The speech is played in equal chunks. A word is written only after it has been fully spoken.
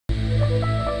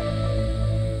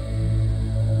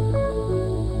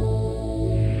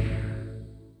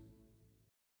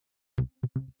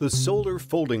The solar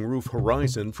folding roof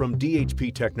Horizon from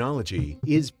DHP Technology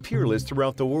is peerless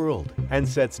throughout the world and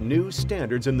sets new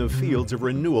standards in the fields of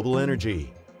renewable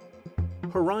energy.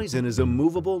 Horizon is a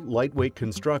movable, lightweight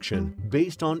construction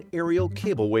based on aerial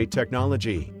cableway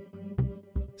technology.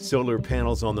 Solar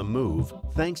panels on the move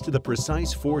thanks to the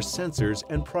precise force sensors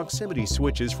and proximity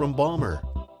switches from Baumer.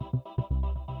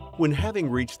 When having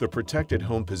reached the protected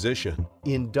home position,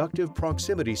 inductive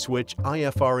proximity switch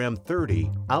IFRM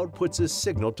 30 outputs a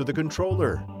signal to the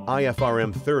controller.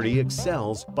 IFRM 30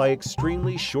 excels by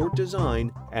extremely short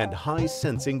design and high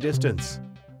sensing distance.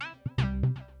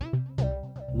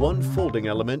 One folding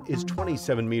element is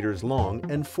 27 meters long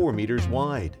and 4 meters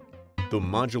wide. The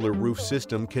modular roof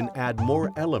system can add more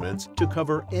elements to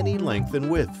cover any length and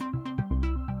width.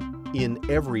 In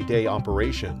everyday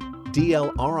operation,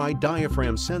 DLRI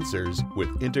diaphragm sensors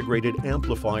with integrated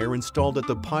amplifier installed at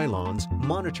the pylons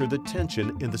monitor the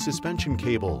tension in the suspension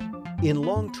cable. In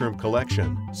long-term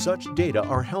collection, such data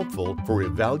are helpful for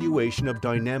evaluation of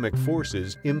dynamic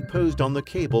forces imposed on the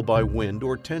cable by wind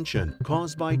or tension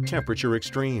caused by temperature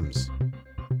extremes.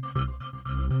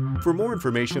 For more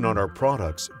information on our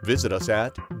products, visit us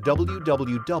at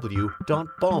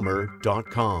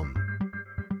www.baumer.com.